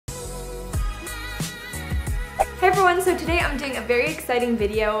Hi everyone, so today I'm doing a very exciting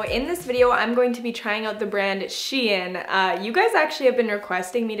video. In this video, I'm going to be trying out the brand SHEIN. You guys actually have been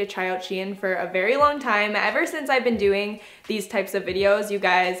requesting me to try out SHEIN for a very long time. Ever since I've been doing these types of videos, you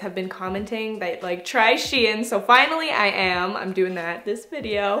guys have been commenting that like, try SHEIN, so finally I'm doing that this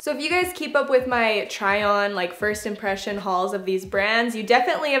video. So if you guys keep up with my try on, like first impression hauls of these brands, you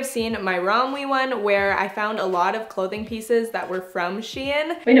definitely have seen my Romwe one where I found a lot of clothing pieces that were from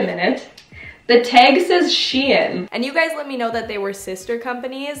SHEIN. Wait a minute. The tag says SHEIN. And you guys let me know that they were sister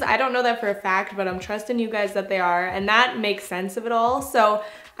companies. I don't know that for a fact, but I'm trusting you guys that they are, and that makes sense of it all. So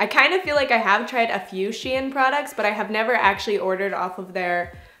I kind of feel like I have tried a few SHEIN products, but I have never actually ordered off of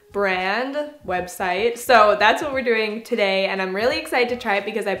their brand website. So that's what we're doing today, and I'm really excited to try it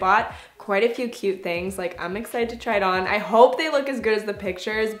because I bought quite a few cute things. Like, I'm excited to try it on. I hope they look as good as the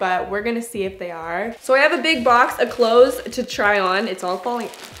pictures, but we're gonna see if they are. So I have a big box of clothes to try on. It's all falling.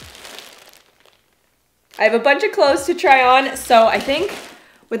 I have a bunch of clothes to try on, so I think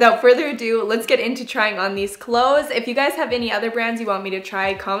without further ado, let's get into trying on these clothes. If you guys have any other brands you want me to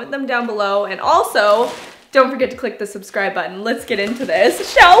try, comment them down below, and also don't forget to click the subscribe button. Let's get into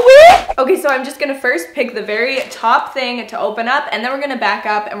this, shall we? Okay, so I'm just gonna first pick the very top thing to open up, and then we're gonna back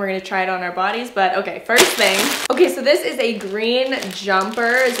up and we're gonna try it on our bodies. But okay, first thing. Okay, so this is a green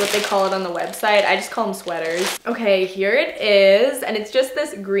jumper is what they call it on the website. I just call them sweaters. Okay, here it is, and it's just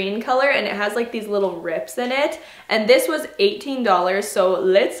this green color, and it has like these little rips in it. And this was $18, so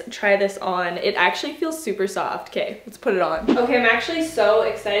let's try this on. It actually feels super soft. Okay, let's put it on. Okay, I'm actually so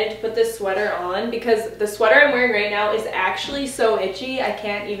excited to put this sweater on because the sweater I'm wearing right now is actually so itchy, I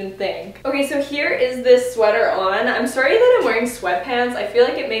can't even think. Okay, so here is this sweater on. I'm sorry that I'm wearing sweatpants. I feel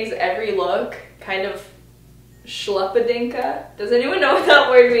like it makes every look kind of schlupadinka. Does anyone know what that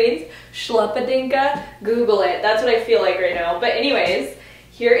word means? Schlupadinka? Google it. That's what I feel like right now. But anyways,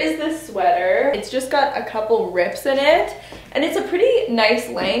 here is this sweater. It's just got a couple rips in it, and it's a pretty nice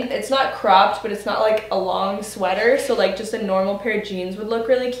length. It's not cropped, but it's not like a long sweater, so like just a normal pair of jeans would look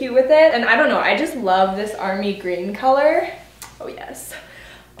really cute with it. And I don't know, I just love this army green color. Oh yes.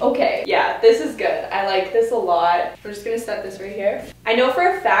 Okay, yeah, this is good. I like this a lot. We're just gonna set this right here. I know for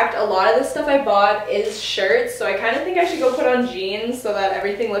a fact a lot of the stuff I bought is shirts, so I kind of think I should go put on jeans so that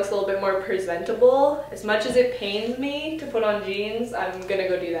everything looks a little bit more presentable. As much as it pains me to put on jeans, I'm gonna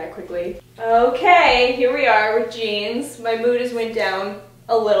go do that quickly. Okay, here we are with jeans. My mood has went down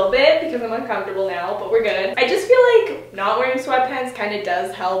a little bit because I'm uncomfortable now, but we're good. I just feel like not wearing sweatpants kind of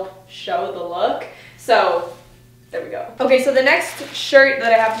does help show the look, so there we go. Okay, so the next shirt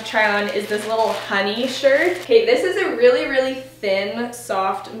that I have to try on is this little honey shirt. Okay, this is a really, really thin,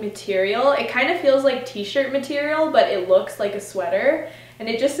 soft material. It kind of feels like t-shirt material, but it looks like a sweater. And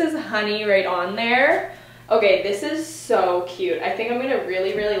it just says honey right on there. Okay, this is so cute. I think I'm gonna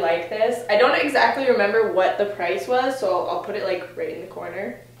really, really like this. I don't exactly remember what the price was, so I'll put it like right in the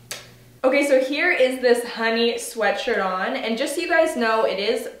corner. Okay, so here is this honey sweatshirt on, and just so you guys know, it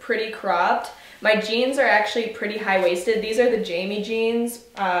is pretty cropped. My jeans are actually pretty high-waisted. These are the Jamie jeans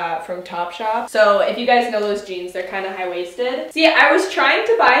from Topshop. So if you guys know those jeans, they're kind of high-waisted. See, I was trying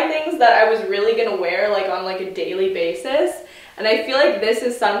to buy things that I was really gonna wear like on like a daily basis. And I feel like this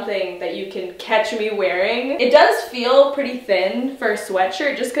is something that you can catch me wearing. It does feel pretty thin for a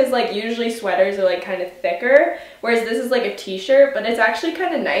sweatshirt just because like usually sweaters are like kind of thicker, whereas this is like a t-shirt, but it's actually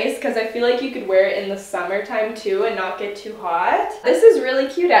kind of nice because I feel like you could wear it in the summertime too and not get too hot. This is really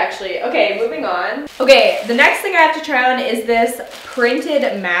cute actually. Okay, moving on. Okay, the next thing I have to try on is this printed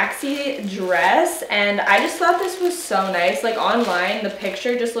maxi dress, and I just thought this was so nice. Like online, the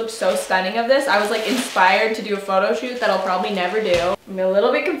picture just looked so stunning of this. I was like inspired to do a photo shoot that I'll probably never do. I'm a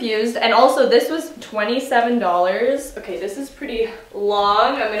little bit confused. And also this was $27. Okay, this is pretty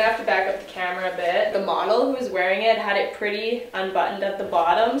long. I'm gonna have to back up the camera a bit. The model who was wearing it had it pretty unbuttoned at the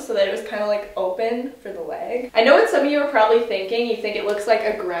bottom so that it was kind of like open for the leg. I know what some of you are probably thinking. You think it looks like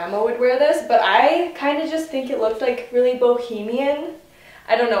a grandma would wear this, but I kind of just think it looked like really bohemian.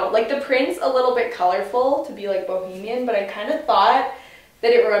 I don't know, like the print's a little bit colorful to be like bohemian, but I kind of thought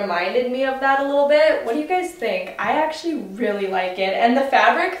that it reminded me of that a little bit. What do you guys think? I actually really like it, and the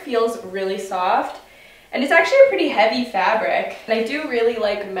fabric feels really soft, and it's actually a pretty heavy fabric. And I do really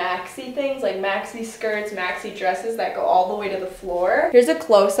like maxi things, like maxi skirts, maxi dresses that go all the way to the floor. Here's a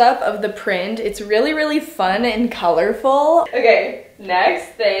close-up of the print. It's really, really fun and colorful. Okay,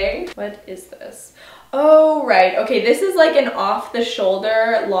 next thing. What is this? Oh, right. Okay, this is like an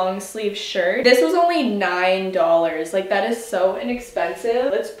off-the-shoulder long sleeve shirt. This was only $9. Like, that is so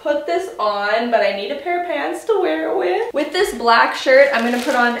inexpensive. Let's put this on, but I need a pair of pants to wear it with. With this black shirt, I'm gonna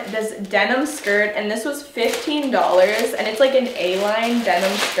put on this denim skirt, and this was $15, and it's like an A-line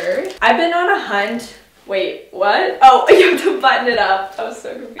denim skirt. I've been on a hunt Wait, what? Oh, you have to button it up. I was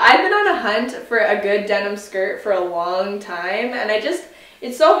so confused. I've been on a hunt for a good denim skirt for a long time, and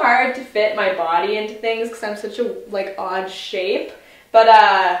it's so hard to fit my body into things because I'm such a like odd shape. But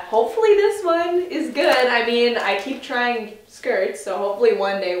hopefully this one is good. I mean, I keep trying skirts, so hopefully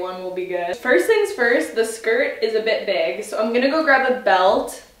one day one will be good. First things first, the skirt is a bit big, so I'm gonna go grab a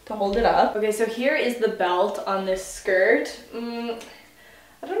belt to hold it up. Okay, so here is the belt on this skirt.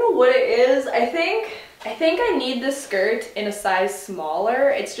 I don't know what it is. I think I need this skirt in a size smaller.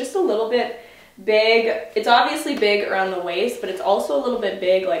 It's just a little bit big. It's obviously big around the waist, but it's also a little bit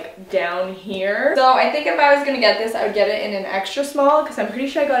big like down here. So I think if I was gonna get this, I would get it in an extra small because I'm pretty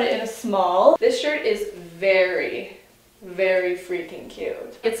sure I got it in a small. This shirt is very, very freaking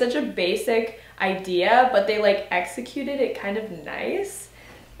cute. It's such a basic idea, but they like executed it kind of nice.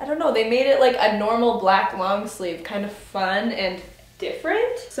 I don't know, they made it like a normal black long sleeve, kind of fun and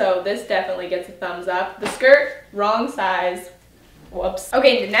different. So this definitely gets a thumbs up. The skirt, wrong size. Whoops.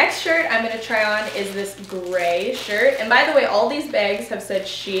 Okay, the next shirt I'm gonna try on is this gray shirt. And by the way, all these bags have said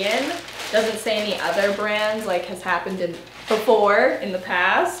SHEIN. Doesn't say any other brands like has happened before in the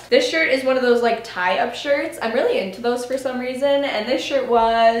past. This shirt is one of those like tie-up shirts. I'm really into those for some reason. And this shirt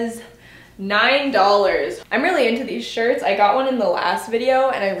was $9. I'm really into these shirts. I got one in the last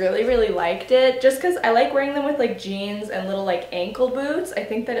video and I really, really liked it just because I like wearing them with like jeans and little like ankle boots. I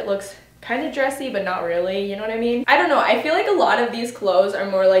think that it looks kind of dressy, but not really, you know what I mean? I don't know, I feel like a lot of these clothes are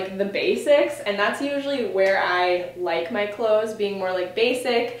more like the basics, and that's usually where I like my clothes, being more like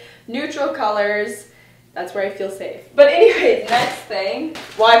basic, neutral colors. That's where I feel safe. But anyways, next thing,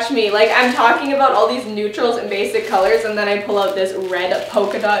 watch me, like I'm talking about all these neutrals and basic colors and then I pull out this red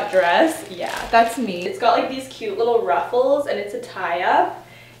polka dot dress. Yeah, that's me. It's got like these cute little ruffles and it's a tie-up.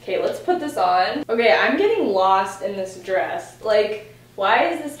 Okay, let's put this on. Okay, I'm getting lost in this dress. Like, why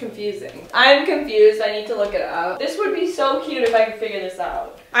is this confusing? I'm confused, I need to look it up. This would be so cute if I could figure this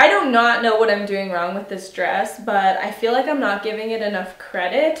out. I do not know what I'm doing wrong with this dress, but I feel like I'm not giving it enough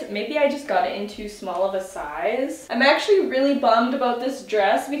credit. Maybe I just got it in too small of a size. I'm actually really bummed about this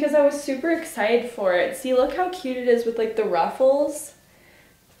dress because I was super excited for it. See, look how cute it is with like the ruffles.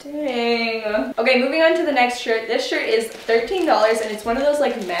 Dang. Okay, moving on to the next shirt. This shirt is $13 and it's one of those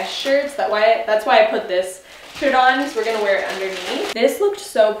like mesh shirts. That's why I put this shirt on because we're gonna wear it underneath. This looked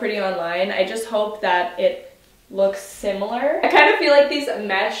so pretty online. I just hope that it looks similar. I kind of feel like these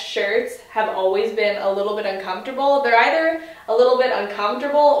mesh shirts have always been a little bit uncomfortable. They're either a little bit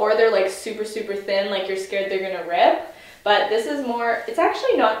uncomfortable or they're like super, super thin, like you're scared they're gonna rip. But this is more, it's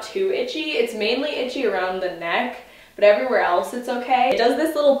actually not too itchy. It's mainly itchy around the neck, but everywhere else it's okay. It does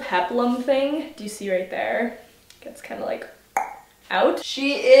this little peplum thing. Do you see right there? It gets kind of like out.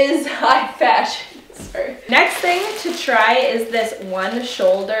 She is high fashion. Sorry. Next thing to try is this one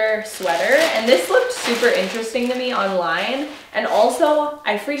shoulder sweater, and this looked super interesting to me online, and also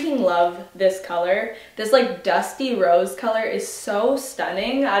I freaking love this color. This like dusty rose color is so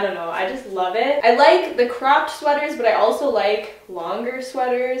stunning. I don't know, I just love it. I like the cropped sweaters, but I also like longer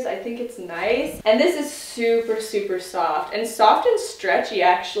sweaters. I think it's nice. And this is super, super soft and stretchy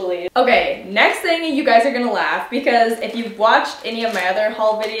actually. Okay, next thing, you guys are gonna laugh because if you've watched any of my other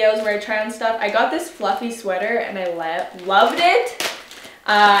haul videos where I try on stuff, I got this fluffy sweater and I loved it.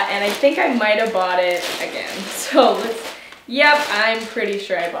 And I think I might have bought it again. So yep, I'm pretty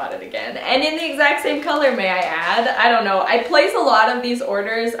sure I bought it again. And in the exact same color, may I add. I don't know. I place a lot of these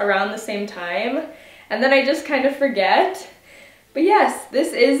orders around the same time and then I just kind of forget. But yes,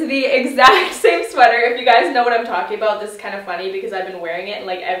 this is the exact same sweater. If you guys know what I'm talking about, this is kind of funny because I've been wearing it in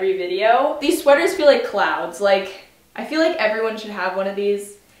like every video. These sweaters feel like clouds. Like, I feel like everyone should have one of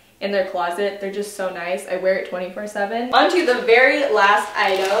these in their closet. They're just so nice. I wear it 24/7. On to the very last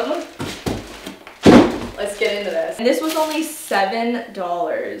item. Let's get into this. And this was only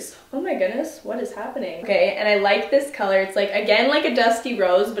 $7. Oh my goodness, what is happening? Okay, and I like this color. It's like, again, like a dusty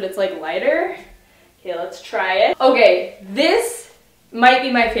rose, but it's like lighter. Okay, let's try it. Okay, this might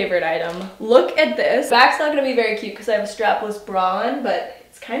be my favorite item. Look at this. The back's not gonna be very cute because I have a strapless bra on, but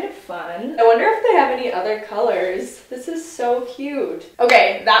it's kind of fun. I wonder if they have any other colors. This is so cute.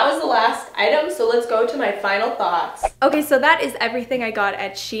 Okay, that was the last item, so let's go to my final thoughts. Okay, so that is everything I got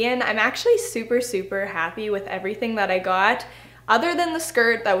at SHEIN. I'm actually super, super happy with everything that I got. Other than the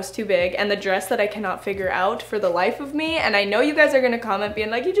skirt that was too big and the dress that I cannot figure out for the life of me. And I know you guys are gonna comment being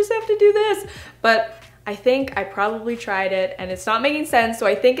like, you just have to do this. But I think I probably tried it and it's not making sense, so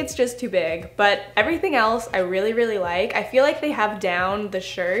I think it's just too big. But everything else I really, really like. I feel like they have down the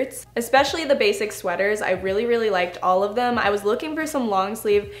shirts, especially the basic sweaters. I really, really liked all of them. I was looking for some long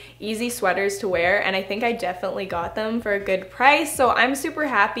sleeve, easy sweaters to wear, and I think I definitely got them for a good price. So I'm super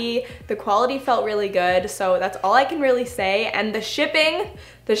happy. The quality felt really good, so that's all I can really say. And the shipping,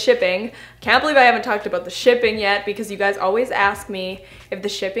 can't believe I haven't talked about the shipping yet, because you guys always ask me if the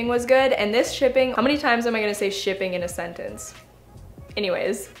shipping was good. And this shipping, how many times am I gonna say shipping in a sentence?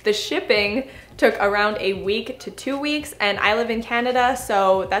 Anyways, the shipping took around a week to 2 weeks, and I live in Canada,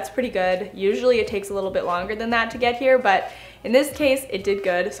 so that's pretty good. Usually it takes a little bit longer than that to get here, but in this case, it did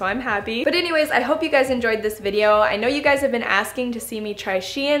good, so I'm happy. But anyways, I hope you guys enjoyed this video. I know you guys have been asking to see me try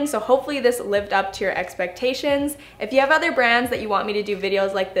SHEIN, so hopefully this lived up to your expectations. If you have other brands that you want me to do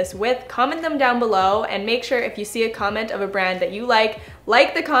videos like this with, comment them down below, and make sure if you see a comment of a brand that you like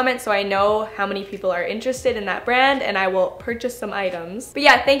the comment so I know how many people are interested in that brand, and I will purchase some items. But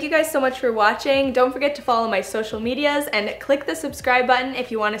yeah, thank you guys so much for watching. Don't forget to follow my social medias and click the subscribe button if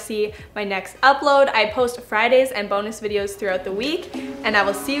you want to see my next upload. I post Fridays and bonus videos throughout the week, and I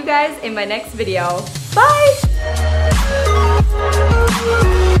will see you guys in my next video. Bye!